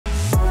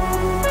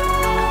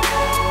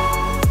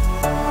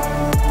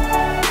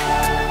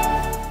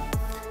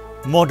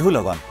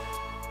মধুলগন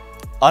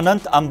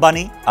অনন্ত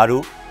আম্বানী আৰু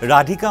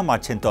ৰাধিকা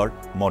মাৰ্চেণ্টৰ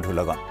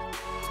মধুলগন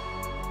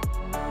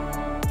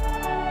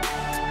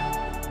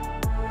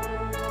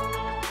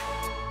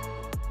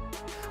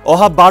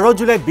অহা 12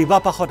 জুলাই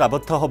বিবাহপাশত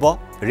আবদ্ধ হ'ব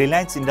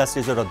ৰিলায়েন্স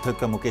ইণ্ডাষ্ট্ৰিজৰ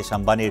অধ্যক্ষ মুকেশ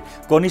আম্বানীৰ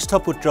কনিষ্ঠ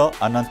পুত্ৰ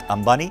অনন্ত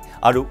আম্বানী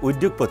আৰু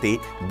উদ্যোগপতি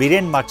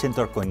বীৰেন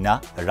মাৰ্চেণ্টৰ কন্যা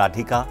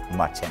ৰাধিকা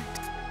মাৰ্চেণ্ট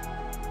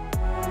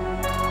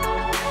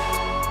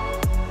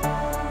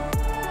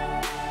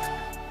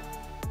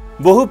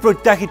বহু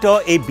প্ৰত্যাশিত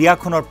এই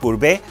বিয়াখনৰ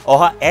পূৰ্বে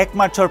অহা 1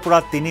 মাৰ্চৰ পৰা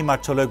 3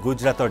 মাৰ্চলৈ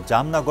গুজৰাটৰ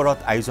জামনগৰত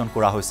আয়োজন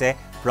কৰা হৈছে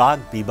প্ৰাগ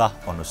বিবাহ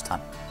অনুষ্ঠান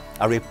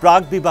আৰু এই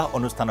প্ৰাগ বিবাহ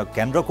অনুষ্ঠানক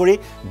কেন্দ্ৰ কৰি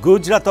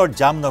গুজৰাটৰ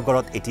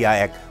জামনগৰত এতিয়া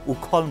এক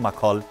উখল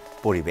মাখল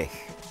পৰিৱেশ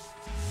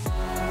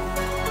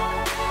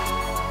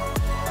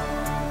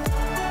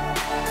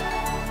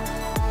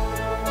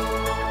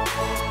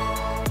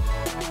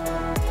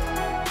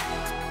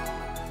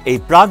এই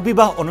প্ৰাগ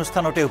বিবাহ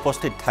অনুষ্ঠানতে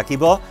উপস্থিত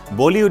থাকিব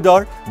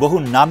বলিউডৰ বহু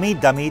নামী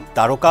দামী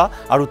তাৰকা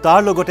আৰু তাৰ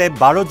লগতে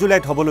 12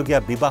 জুলাইত হ'বলগীয়া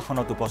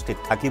বিবাহখনত উপস্থিত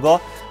থাকিব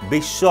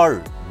বিশ্বৰ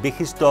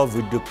বিশিষ্ট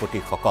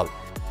উদ্যোগপতিসকল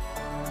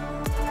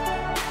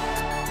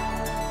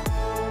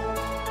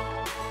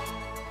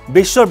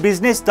বিশ্বৰ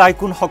বিজনেছ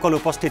টাইকুনসকল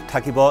উপস্থিত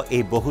থাকিব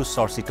এই বহু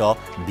চৰ্চিত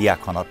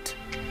বিয়াখনত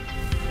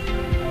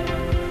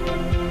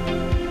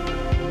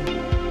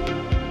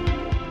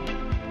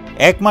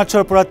 1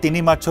 মাৰ্চৰ পৰা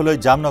 3 মাৰ্চলৈ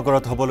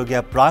জামনগৰত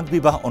হ'বলগীয়া প্ৰাগ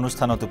বিবাহ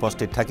অনুষ্ঠানত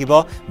উপস্থিত থাকিব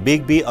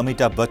বিগ বি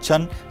অমিতাভ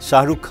বচ্চন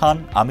শাহৰুখ খান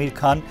আমিৰ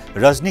খান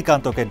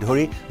ৰজনীকান্তকে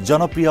ধৰি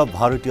জনপ্ৰিয়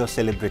ভাৰতীয়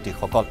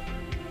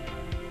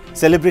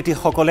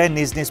সেলিব্ৰিটিসকলে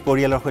নিজ নিজ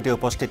পৰিয়ালৰ সৈতে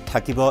উপস্থিত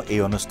থাকিব এই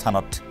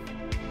অনুষ্ঠানত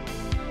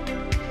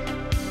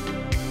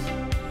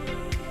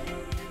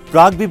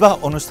প্ৰাগ বিবাহ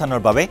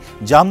অনুষ্ঠানৰ বাবে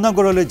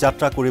জামনগৰলৈ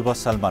যাত্ৰা কৰিব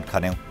সলমান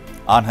খানেও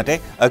আনহাতে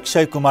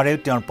অক্ষয় কুমাৰেও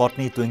তেওঁৰ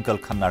পত্নী টুইংকল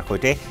খান্নাৰ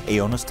সৈতে এই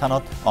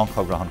অনুষ্ঠানত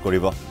অংশগ্ৰহণ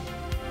কৰিব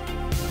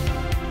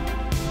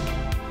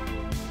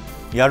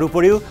ইয়াৰ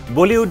উপৰিও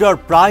বলিউডৰ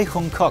প্ৰায়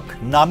সংখ্যক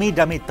নামী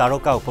দামী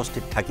তাৰকা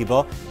উপস্থিত থাকিব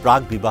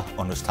প্ৰাগ বিবাহ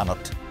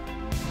অনুষ্ঠানত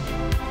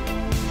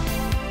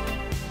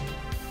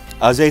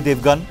অজয়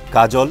দেৱগন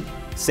কাজল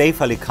সৈফ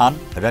আলী খান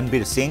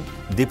ৰণবীৰ সিং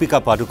দীপিকা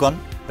পাডুকন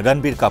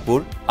ৰণবীৰ কাপুৰ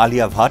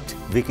আলিয়া ভাট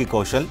ভিকি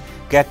কৌশল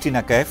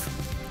कैटरीना कैफ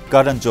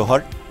करण जोहर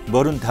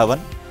बरुण धवन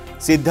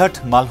सिद्धार्थ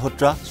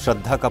मालहोत्रा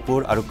श्रद्धा कपूर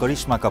और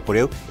करिश्मा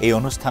कपूरेও এই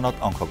অনুষ্ঠানত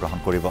অংশগ্ৰহণ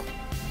কৰিব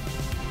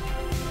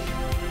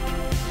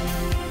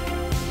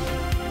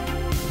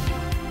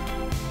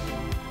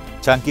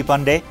চাংকি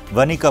পাণ্ডে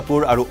वनी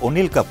कपूर और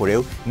अनिल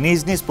कपूरेও নিজ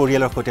নিজ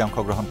পৰিয়ালৰ সৈতে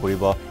অংশগ্ৰহণ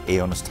কৰিব এই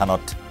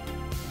অনুষ্ঠানত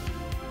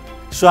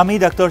স্বামী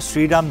ডাক্তৰ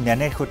শ্ৰীৰাম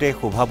নেনেৰ সৈতে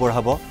শোভা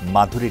বঢ়াব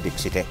মাধুৰী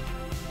দীক্ষিতে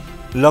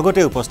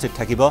লগতে উপস্থিত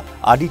থাকিব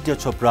আদিত্য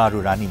চোপ্ৰা আৰু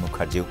ৰাণী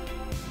মুখাৰ্জীও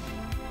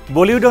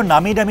বলিউডৰ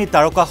নামী দামী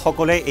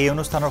তাৰকাসকলে এই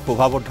অনুষ্ঠানৰ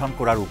শোভাবৰ্ধন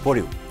কৰাৰ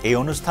উপৰিও এই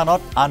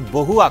অনুষ্ঠানত আন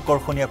বহু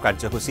আকৰ্ষণীয়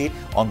কাৰ্যসূচী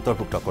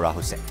অন্তৰ্ভুক্ত কৰা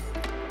হৈছে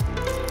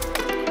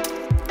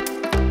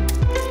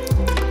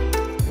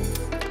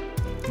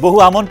বহু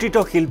আমন্ত্ৰিত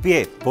শিল্পীয়ে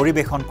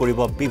পৰিবেশন কৰিব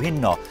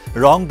বিভিন্ন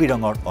ৰং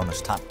বিৰঙৰ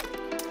অনুষ্ঠান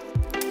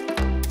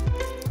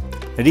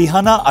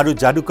ৰিহানা আৰু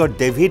যাদুকৰ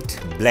ডেভিড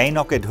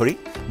ব্লেইনকে ধৰি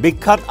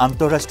বিখ্যাত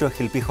আন্তঃৰাষ্ট্ৰীয়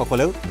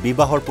শিল্পীসকলেও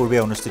বিবাহৰ পূৰ্বে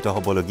অনুষ্ঠিত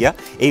হ'বলগীয়া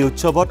এই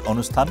উৎসৱত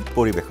অনুষ্ঠান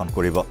পৰিবেশন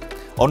কৰিব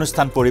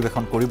অনুষ্ঠান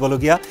পৰিবেশন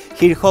কৰিবলগীয়া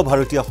শীৰ্ষ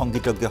ভাৰতীয়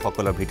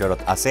সংগীতজ্ঞসকলৰ ভিতৰত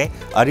আছে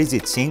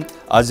অৰিজিত সিং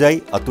অজয়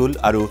অতুল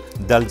আৰু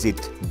দলজিৎ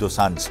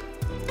দোসাঞ্জ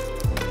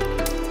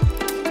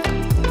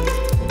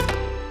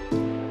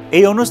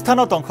এই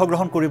অনুষ্ঠানত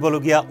অংশগ্ৰহণ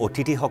কৰিবলগীয়া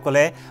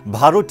অতিথিসকলে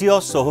ভাৰতীয়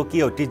চহকী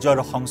ঐতিহ্য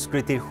আৰু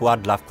সংস্কৃতিৰ সোৱাদ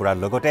লাভ কৰাৰ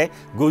লগতে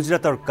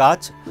গুজৰাটৰ কাছ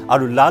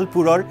আৰু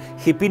লালপুৰৰ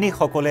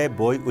শিপিনীসকলে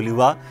বৈ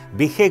উলিওৱা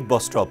বিশেষ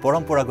বস্ত্ৰ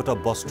পৰম্পৰাগত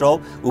বস্ত্ৰ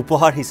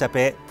উপহাৰ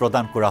হিচাপে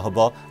প্ৰদান কৰা হ'ব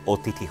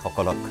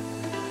অতিথিসকলক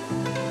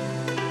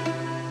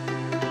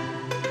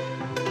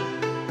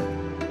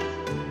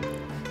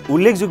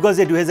উল্লেখযোগ্য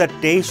যে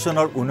 2023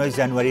 চনৰ 19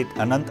 জানুৱাৰীত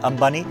অনন্ত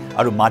আম্বানী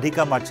আৰু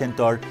ৰাধিকা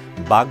মাৰ্চেণ্টৰ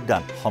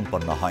বাগদান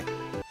সম্পন্ন হয়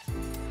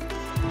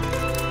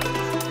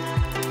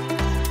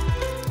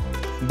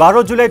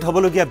 12 জুলাইত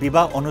হ'বলগীয়া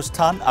বিবাহ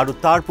অনুষ্ঠান আৰু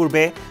তাৰ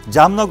পূৰ্বে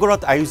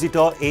জামনগৰত আয়োজিত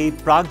এই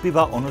প্ৰাগ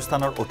বিবাহ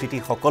অনুষ্ঠানৰ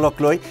অতিথিসকলক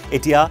লৈ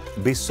এতিয়া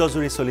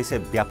বিশ্বজুৰি চলিছে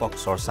ব্যাপক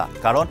চৰ্চা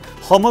কাৰণ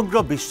সমগ্ৰ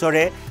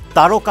বিশ্বৰে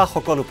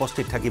তাৰকাসকল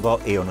উপস্থিত থাকিব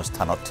এই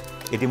অনুষ্ঠানত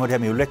ইতিমধ্যে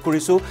আমি উল্লেখ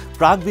কৰিছো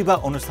প্ৰাগ বিবাহ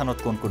অনুষ্ঠানত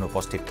কোন কোন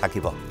উপস্থিত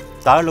থাকিব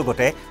তাৰ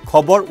লগতে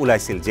খবৰ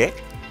ওলাইছিল যে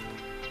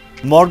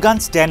মৰ্গান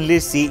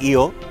ষ্টেনলিৰ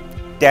সিইও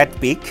টেড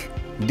পিক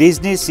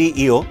ডিজনিৰ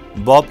সিইও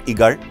বব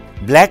Iger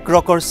black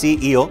ৰকৰ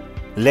CEO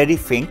লেৰি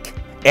Fincke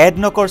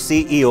এডনকৰ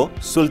CEO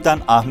সুলতান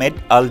আহমেদ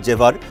আল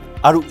জেভাৰ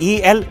আৰু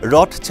ইএল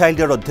ৰথ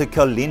চাইল্ডৰ অধ্যক্ষ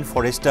লিন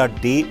ফৰেষ্টাৰ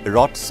ডি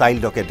ৰথ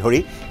চাইল্ডকে ধৰি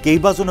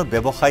কেইবাজনো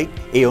ব্যৱসায়িক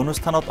এই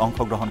অনুষ্ঠানত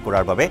অংশগ্ৰহণ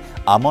কৰাৰ বাবে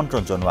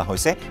আমন্ত্ৰণ জনোৱা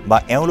হৈছে বা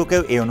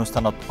এওঁলোকেও এই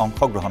অনুষ্ঠানত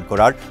অংশগ্ৰহণ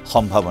কৰাৰ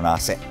সম্ভাৱনা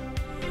আছে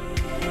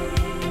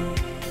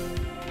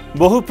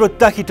বহু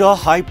প্ৰত্যাশিত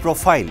হাই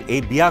প্ৰফাইল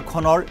এই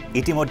বিয়াখনৰ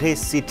ইতিমধ্যে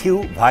চিঠিও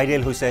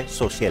ভাইৰেল হৈছে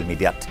সোশ্যাল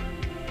মিডিয়াত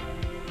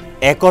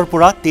 1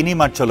 পৰা 3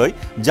 মাৰ্চলৈ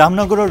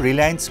জামনগৰৰ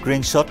ৰিলায়েন্স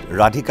স্ক্ৰিনশ্বট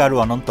ৰাধিকা আৰু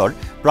অনন্তৰ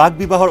প্ৰাগ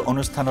বিবাহৰ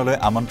অনুষ্ঠানলৈ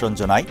আমন্ত্ৰণ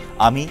জনাই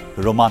আমি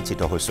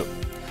ৰোমাঞ্চিত হৈছো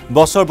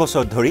বছৰ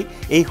বছৰ ধৰি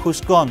এই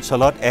শুষ্ক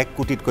অঞ্চলত 1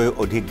 কোটিতকৈ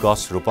অধিক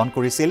গছ ৰোপণ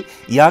কৰিছিল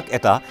ইয়াক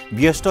এটা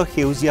ব্যস্ত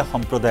সেউজীয়া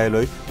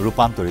সম্প্ৰদায়লৈ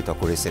ৰূপান্তৰিত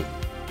কৰিছিল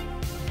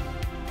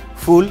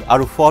ফুল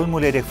আৰু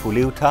ফলমূলেৰে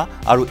ফুলি উঠা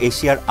আৰু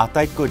এছিয়াৰ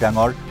আটাইতকৈ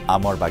ডাঙৰ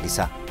আমৰ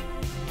বাগিচা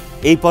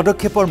এই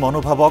পদক্ষেপৰ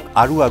মনোভাৱক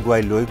আৰু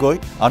আগুৱাই লৈ গৈ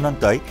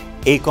অনন্তই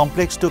এই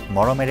কমপ্লেক্সটোক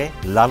মৰমেৰে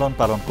লালন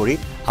পালন কৰি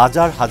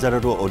হাজাৰ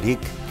হাজাৰৰো অধিক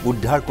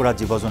উদ্ধাৰ কৰা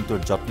জীৱ-জন্তুৰ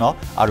যত্ন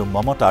আৰু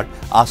মমতাৰ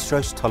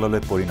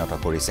আশ্ৰয়স্থললৈ পৰিণত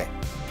কৰিছে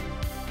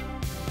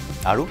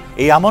আৰু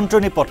এই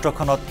আমন্ত্ৰণী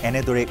পত্ৰখনত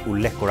এনেদৰে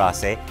উল্লেখ কৰা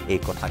আছে এই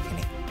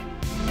কথাখিনি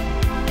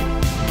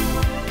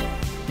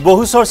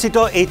বহুচৰ্চিত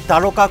এই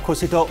তাৰকা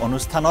খচিত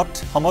অনুষ্ঠানত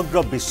সমগ্ৰ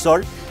বিশ্বৰ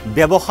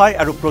ব্যৱসায়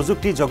আৰু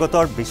প্ৰযুক্তি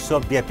জগতৰ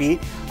বিশ্বব্যাপী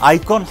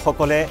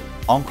আইকনসকলে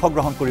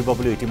অংশগ্ৰহণ কৰিব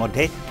বুলি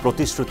ইতিমধ্যে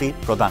প্ৰতিশ্ৰুতি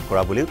প্ৰদান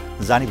কৰা বুলি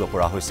জানিব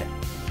পৰা হৈছে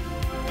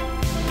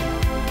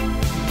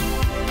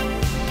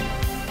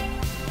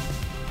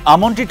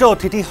আমন্ত্ৰিত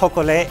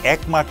অতিথিসকলে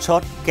 1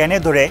 মাৰ্চত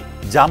কেনেদৰে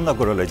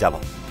জামনগৰলৈ যাব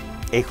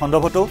এই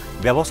সন্দৰ্ভতো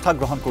ব্যৱস্থা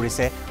গ্ৰহণ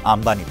কৰিছে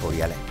আম্বানী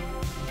পৰিয়ালে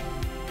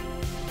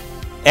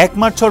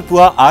 1 মাৰ্চৰ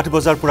পুৱা 8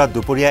 বজাৰ পৰা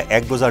দুপৰীয়া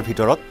 1 বজাৰ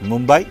ভিতৰত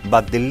মুম্বাই বা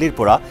দিল্লীৰ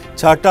পৰা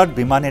চাৰ্টাৰ্ড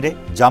বিমানেৰে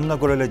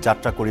জামনগৰলৈ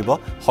যাত্ৰা কৰিব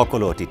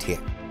সকলো অতিথিয়ে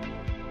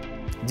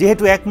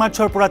যেহেতু 1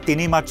 মাৰ্চৰ পৰা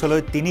 3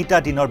 মাৰ্চলৈ 3টা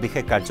দিনৰ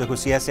বিশেষ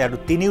কাৰ্যসূচী আছে আৰু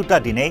 3টা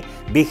দিনেই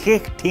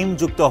বিশেষ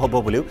থিমযুক্ত হ'ব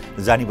বুলি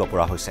জানিব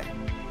পৰা হৈছে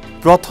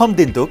প্ৰথম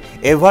দিনটোক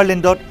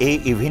এভাৰলেণ্ডত এই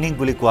ইভিনিং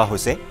বুলি কোৱা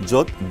হৈছে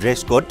য'ত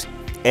ড্ৰেছ কোড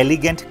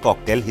এলিগেন্ট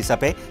ককটেল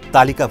হিচাপে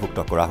তালিকাভুক্ত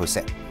কৰা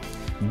হৈছে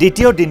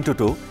দ্বিতীয়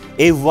দিনটোটো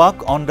এই ৱাক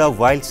অন দ্য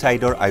ৱাইল্ড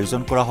সাইডৰ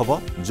আয়োজন কৰা হ'ব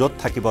য'ত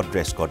থাকিব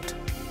ড্ৰেছ কোড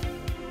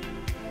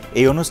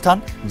এই অনুষ্ঠান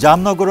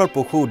জামনগৰৰ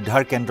পশু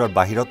উদ্ধাৰ কেন্দ্ৰৰ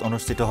বাহিৰত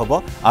অনুষ্ঠিত হ'ব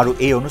আৰু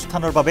এই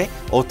অনুষ্ঠানৰ বাবে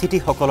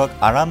অতিথিসকলক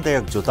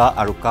আৰামদায়ক জোতা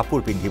আৰু কাপোৰ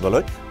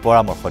পিন্ধিবলৈ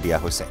পৰামৰ্শ দিয়া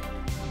হৈছে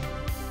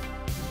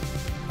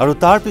আৰু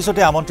তাৰ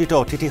পিছতে আমন্ত্ৰিত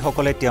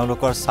অতিথিসকলে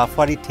তেওঁলোকৰ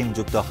সাফাৰী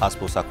থিমযুক্ত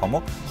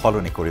সাজ-পোছাকসমূহ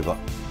সলনি কৰিব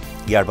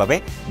ইয়াৰ বাবে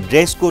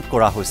ড্ৰেছ কোড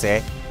কৰা হৈছে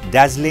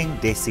ডাজলিং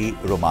দেশী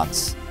ৰোমান্স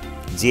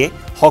যিয়ে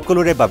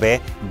সকলোৰে বাবে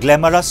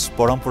গ্ল্যামাৰাছ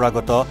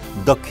পৰম্পৰাগত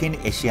দক্ষিণ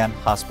এছিয়ান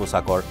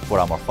সাজ-পোছাকৰ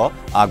পৰামৰ্শ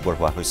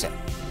আগবঢ়োৱা হৈছে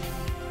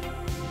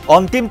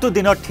অন্তিমটো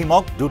দিনৰ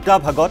থিমক দুটা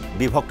ভাগত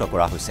বিভক্ত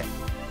কৰা হৈছে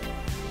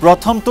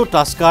প্ৰথমটো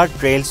টাস্কাৰ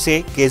ট্ৰেইলছে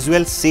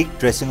কেজুৱেল সিক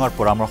ড্ৰেছিঙৰ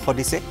পৰামৰ্শ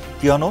দিছে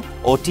কিয়নো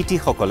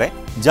অতিথিসকলে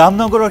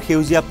জামনগৰৰ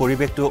সেউজীয়া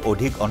পৰিৱেশটো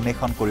অধিক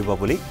অন্বেষণ কৰিব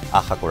বুলি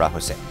আশা কৰা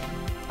হৈছে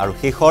আৰু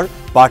শেষৰ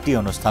পাৰ্টি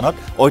অনুষ্ঠানত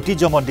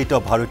ঐতিহ্যমণ্ডিত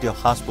ভাৰতীয়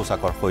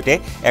সাজ-পোছাকৰ সৈতে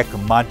এক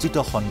মাৰ্জিত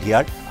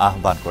সন্ধিয়াৰ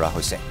আহ্বান কৰা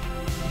হৈছে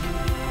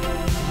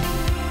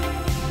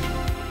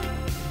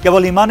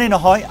কেৱল ইমানেই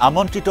নহয়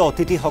আমন্ত্ৰিত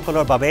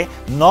অতিথিসকলৰ বাবে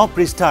 9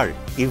 পৃষ্ঠাৰ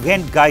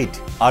ইভেন্ট গাইড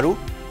আৰু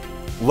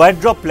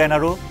ৱাৰ্ড্ৰপ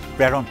প্লেনাৰো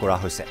প্ৰেৰণ কৰা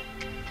হৈছে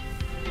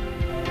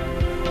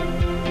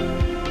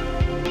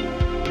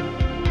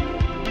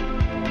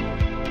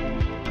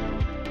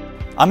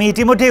আমি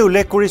ইতিমধ্যে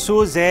উল্লেখ কৰিছো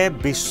যে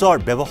বিশ্বৰ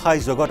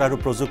ব্যৱসায় জগত আৰু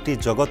প্ৰযুক্তি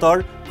জগতৰ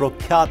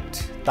প্ৰখ্যাত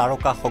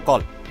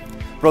তাৰকাসকল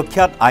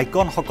প্ৰখ্যাত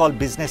আইকনসকল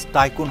বিজনেছ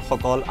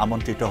টাইকুনসকল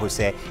আমন্ত্ৰিত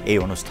হৈছে এই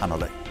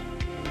অনুষ্ঠানলৈ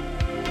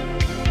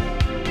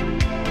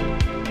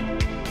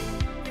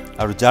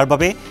আৰু যাৰ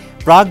বাবে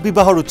প্ৰাক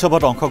বিবাহৰ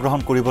উৎসৱত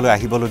অংশগ্ৰহণ কৰিবলৈ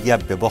আহিবলগীয়া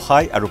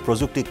ব্যৱসায় আৰু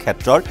প্ৰযুক্তি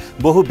ক্ষেত্ৰৰ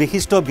বহু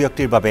বিশিষ্ট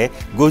ব্যক্তিৰ বাবে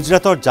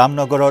গুজৰাটৰ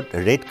জামনগৰত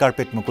ৰেড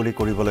কাৰ্পেট মুকলি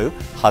কৰিবলৈ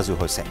সাজু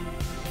হৈছে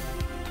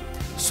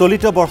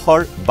চলিত বৰ্ষৰ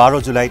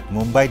 12 জুলাইত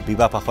মুম্বাইত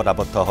বিবাহপাশত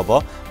আবদ্ধ হ'ব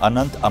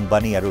অনন্ত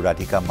আম্বানী আৰু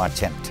ৰাধিকা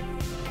মাৰ্চেণ্ট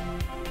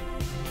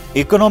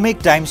ইকনমিক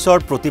টাইমছৰ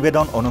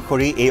প্ৰতিবেদন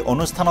অনুসৰি এই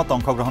অনুষ্ঠানত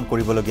অংশগ্ৰহণ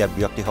কৰিবলগীয়া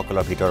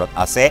ব্যক্তিসকলৰ ভিতৰত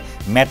আছে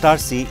matter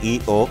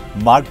সিইঅ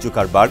mark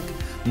Zuckerberg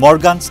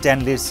Morgan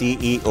ষ্টেনলিৰ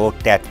সিইঅ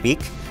Ted পিক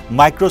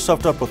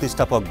মাইক্ৰ'ছফ্টৰ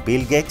প্ৰতিষ্ঠাপক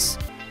বিল গেটছ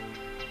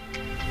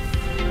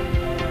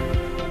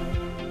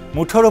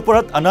মুঠৰ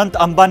ওপৰত অনন্ত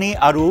আম্বানী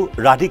আৰু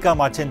ৰাধিকা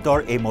মাৰ্চেণ্টৰ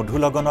এই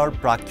মধুলগনৰ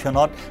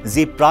প্ৰাক্ষণত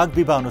যি প্ৰাক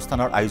বিবাহ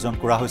অনুষ্ঠানৰ আয়োজন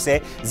কৰা হৈছে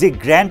যি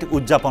গ্ৰেণ্ড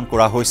উদযাপন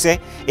কৰা হৈছে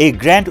এই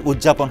গ্ৰেণ্ড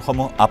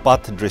উদযাপনসমূহ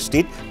আপাত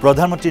দৃষ্টিত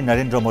প্ৰধানমন্ত্ৰী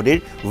নৰেন্দ্ৰ মোদীৰ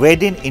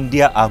ৱেড ইন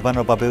ইণ্ডিয়া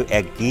আহ্বানৰ বাবেও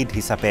এক গীত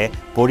হিচাপে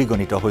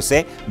পৰিগণিত হৈছে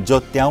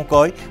য'ত তেওঁ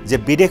কয় যে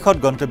বিদেশত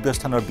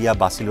গন্তব্যস্থানৰ বিয়া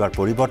বাছি লোৱাৰ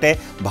পৰিৱৰ্তে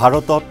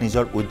ভাৰতত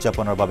নিজৰ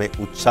উদযাপনৰ বাবে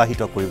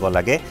উৎসাহিত কৰিব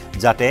লাগে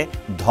যাতে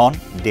ধন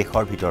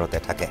দেশৰ ভিতৰতে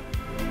থাকে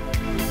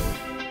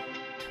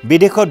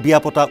বিদেশত বিয়া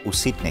পতা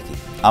উচিত নেকি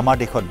আমাৰ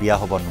দেশত বিয়া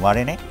হ'ব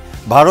নোৱাৰেনে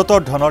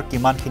ভাৰতৰ ধনৰ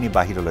কিমানখিনি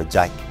বাহিৰলৈ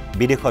যায়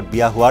বিদেশত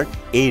বিয়া হোৱাৰ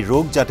এই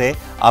ৰোগ যাতে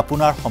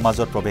আপোনাৰ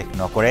সমাজত প্ৰৱেশ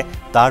নকৰে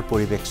তাৰ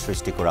পৰিৱেশ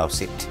সৃষ্টি কৰা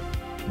উচিত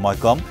মই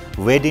কম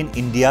ৱেড ইন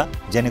ইণ্ডিয়া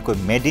যেনেকৈ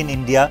made in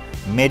India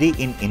Mary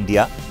in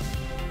India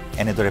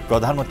এনেদৰে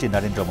প্ৰধানমন্ত্ৰী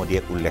নৰেন্দ্ৰ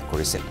মোদীয়ে উল্লেখ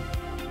কৰিছিল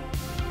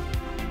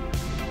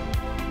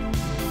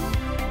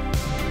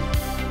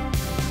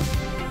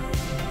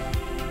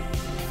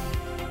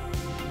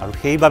আৰু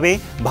সেইবাবে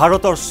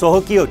ভাৰতৰ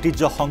চহকী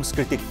ঐতিহ্য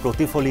সংস্কৃতিক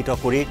প্ৰতিফলিত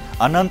কৰি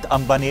অনন্ত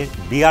আম্বানীৰ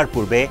বিয়াৰ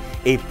পূৰ্বে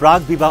এই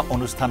প্ৰাক বিবাহ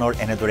অনুষ্ঠানৰ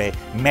এনেদৰে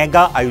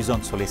মেগা আয়োজন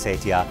চলিছে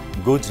এতিয়া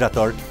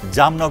গুজৰাটৰ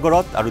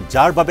জামনগৰত আৰু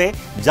যাৰ বাবে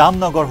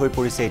জামনগৰ হৈ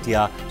পৰিছে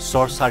এতিয়া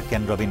চৰ্চাৰ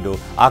কেন্দ্ৰবিন্দু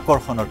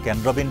আকৰ্ষণৰ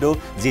কেন্দ্ৰবিন্দু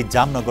যি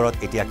জামনগৰত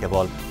এতিয়া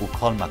কেৱল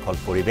উখল মাখল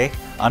পৰিৱেশ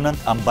অনন্ত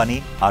আম্বানী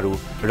আৰু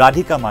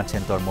ৰাধিকা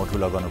মাৰ্চেণ্টৰ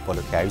মধুলগন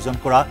উপলক্ষে আয়োজন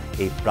কৰা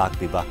এই প্ৰাক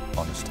বিবাহ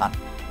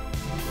অনুষ্ঠান